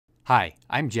Hi,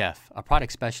 I'm Jeff, a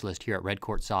product specialist here at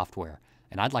Redcort Software,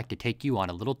 and I'd like to take you on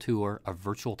a little tour of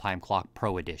Virtual TimeClock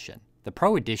Pro Edition. The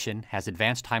Pro Edition has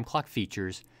advanced time clock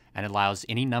features and allows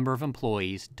any number of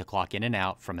employees to clock in and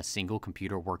out from a single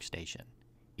computer workstation.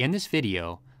 In this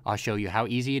video, I'll show you how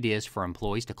easy it is for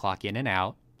employees to clock in and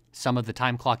out, some of the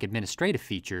time clock administrative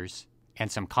features, and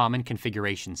some common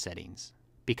configuration settings.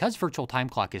 Because Virtual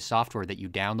TimeClock is software that you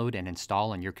download and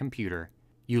install on your computer,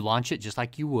 you launch it just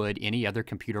like you would any other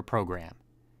computer program,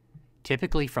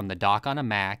 typically from the dock on a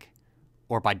Mac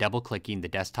or by double-clicking the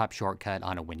desktop shortcut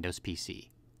on a Windows PC.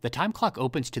 The time clock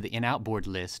opens to the InOut Board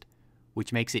list,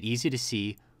 which makes it easy to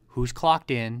see who's clocked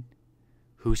in,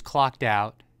 who's clocked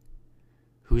out,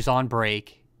 who's on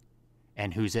break,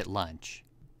 and who's at lunch.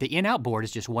 The InOut Board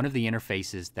is just one of the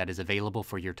interfaces that is available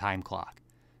for your time clock.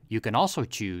 You can also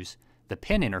choose the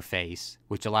PIN interface,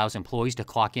 which allows employees to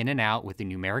clock in and out with a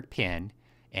numeric PIN,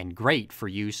 and great for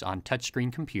use on touchscreen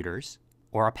computers,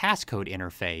 or a passcode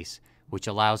interface, which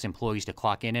allows employees to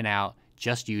clock in and out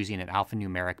just using an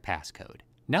alphanumeric passcode.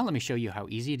 Now let me show you how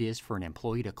easy it is for an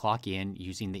employee to clock in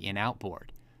using the InOut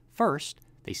Board. First,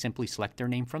 they simply select their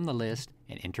name from the list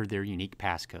and enter their unique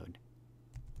passcode.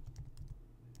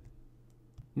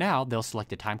 Now they'll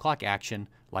select a time clock action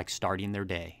like starting their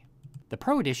day. The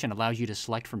Pro Edition allows you to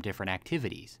select from different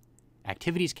activities.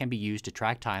 Activities can be used to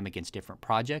track time against different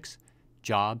projects,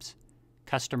 jobs,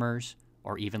 customers,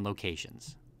 or even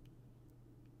locations.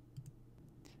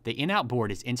 The InOut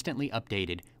Board is instantly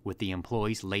updated with the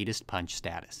employee's latest punch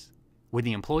status. When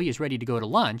the employee is ready to go to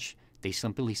lunch, they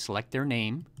simply select their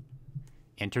name,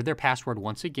 enter their password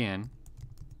once again,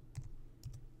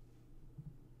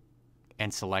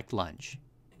 and select lunch.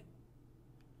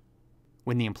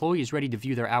 When the employee is ready to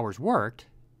view their hours worked,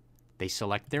 they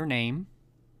select their name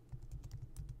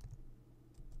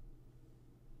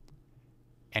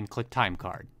and click Time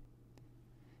Card.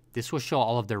 This will show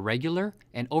all of their regular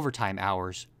and overtime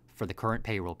hours for the current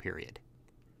payroll period.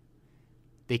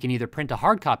 They can either print a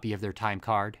hard copy of their time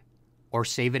card or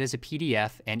save it as a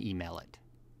PDF and email it.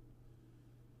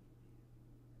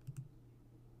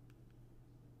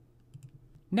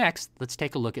 Next, let's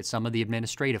take a look at some of the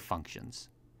administrative functions.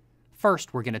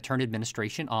 First, we're going to turn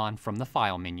administration on from the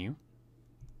File menu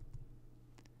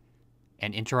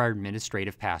and enter our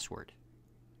administrative password.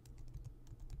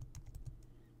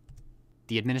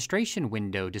 The administration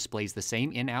window displays the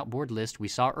same InOut Board list we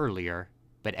saw earlier,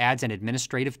 but adds an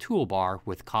administrative toolbar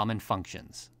with common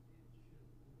functions.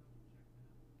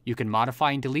 You can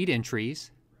modify and delete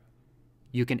entries.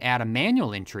 You can add a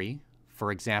manual entry,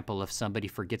 for example, if somebody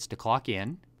forgets to clock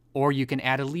in, or you can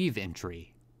add a leave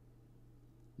entry.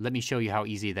 Let me show you how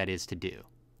easy that is to do.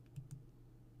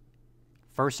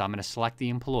 First, I'm going to select the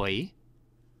employee.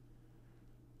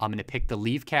 I'm going to pick the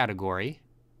leave category.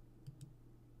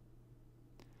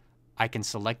 I can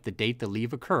select the date the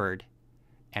leave occurred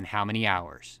and how many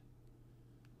hours.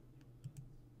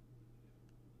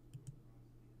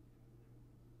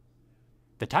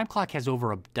 The time clock has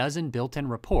over a dozen built-in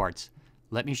reports.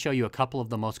 Let me show you a couple of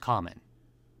the most common.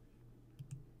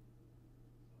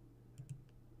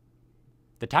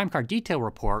 The time card detail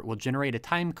report will generate a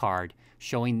time card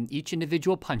showing each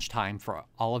individual punch time for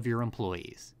all of your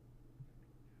employees.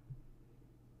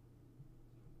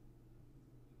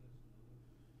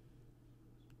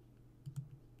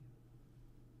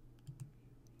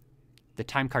 The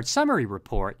time card summary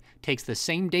report takes the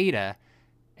same data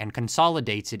and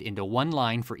consolidates it into one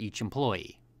line for each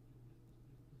employee.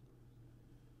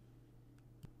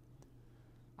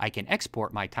 I can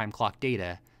export my time clock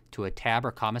data to a tab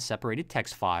or comma-separated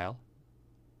text file,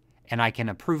 and I can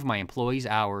approve my employees'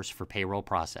 hours for payroll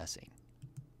processing.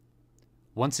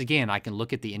 Once again, I can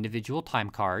look at the individual time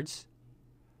cards.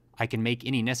 I can make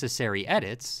any necessary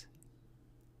edits.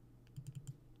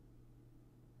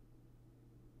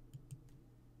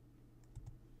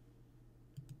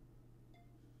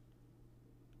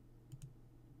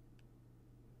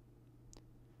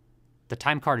 The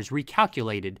time card is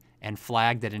recalculated and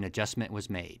flagged that an adjustment was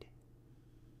made.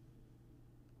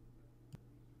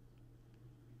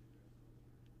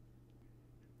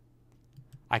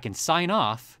 I can sign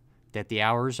off that the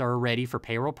hours are ready for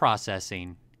payroll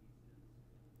processing,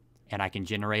 and I can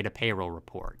generate a payroll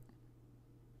report.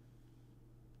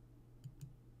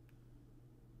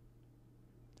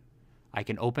 I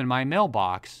can open my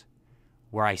mailbox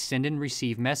where I send and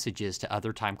receive messages to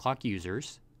other time clock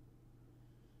users.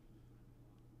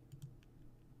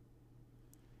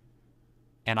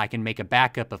 And I can make a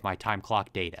backup of my time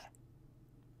clock data.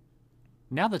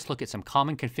 Now let's look at some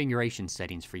common configuration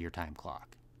settings for your time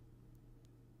clock.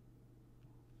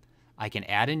 I can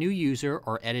add a new user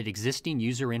or edit existing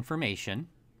user information.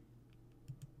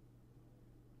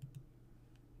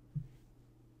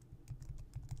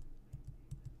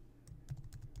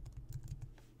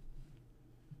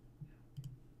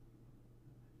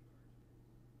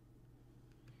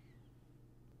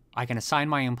 I can assign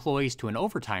my employees to an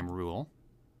overtime rule.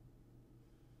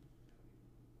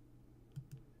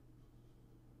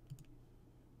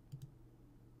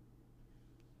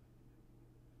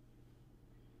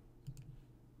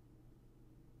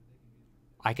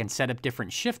 I can set up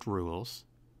different shift rules.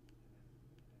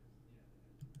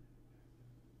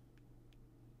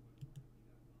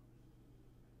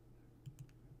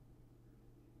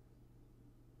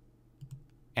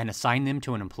 And assign them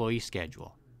to an employee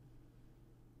schedule.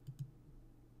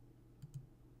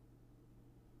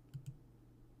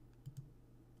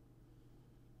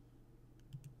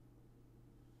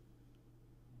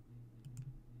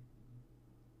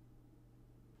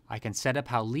 I can set up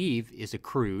how leave is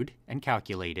accrued and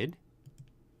calculated.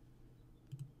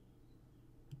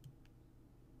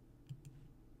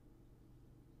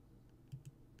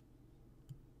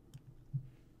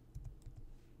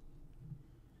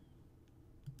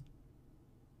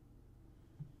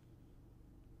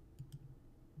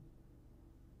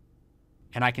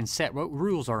 And I can set what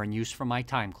rules are in use for my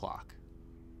time clock.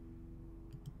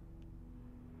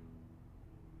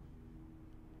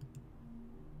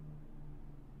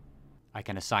 I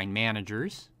can assign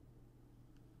managers.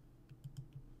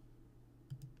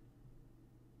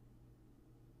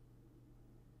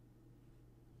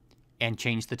 And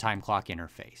change the time clock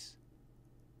interface.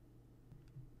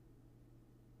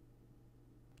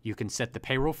 You can set the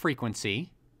payroll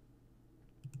frequency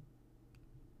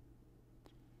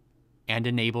and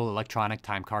enable electronic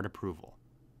time card approval.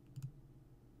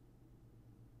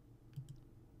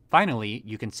 Finally,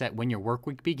 you can set when your work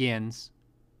week begins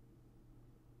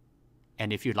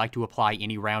and if you'd like to apply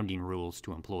any rounding rules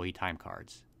to employee time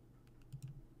cards.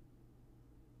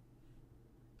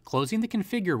 Closing the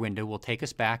Configure window will take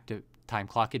us back to Time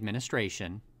Clock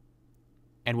Administration,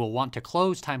 and we'll want to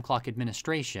close Time Clock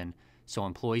Administration so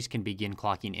employees can begin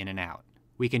clocking in and out.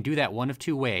 We can do that one of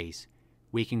two ways.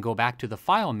 We can go back to the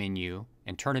File menu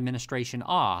and turn administration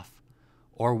off,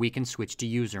 or we can switch to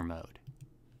user mode.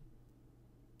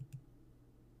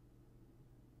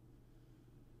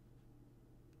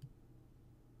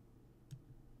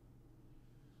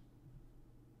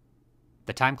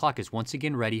 The time clock is once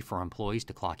again ready for employees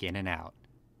to clock in and out.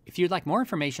 If you'd like more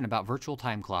information about Virtual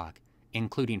Time Clock,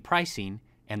 including pricing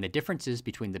and the differences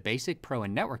between the Basic, Pro,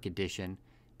 and Network Edition,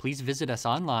 please visit us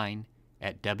online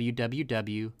at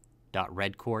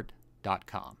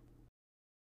www.redcort.com.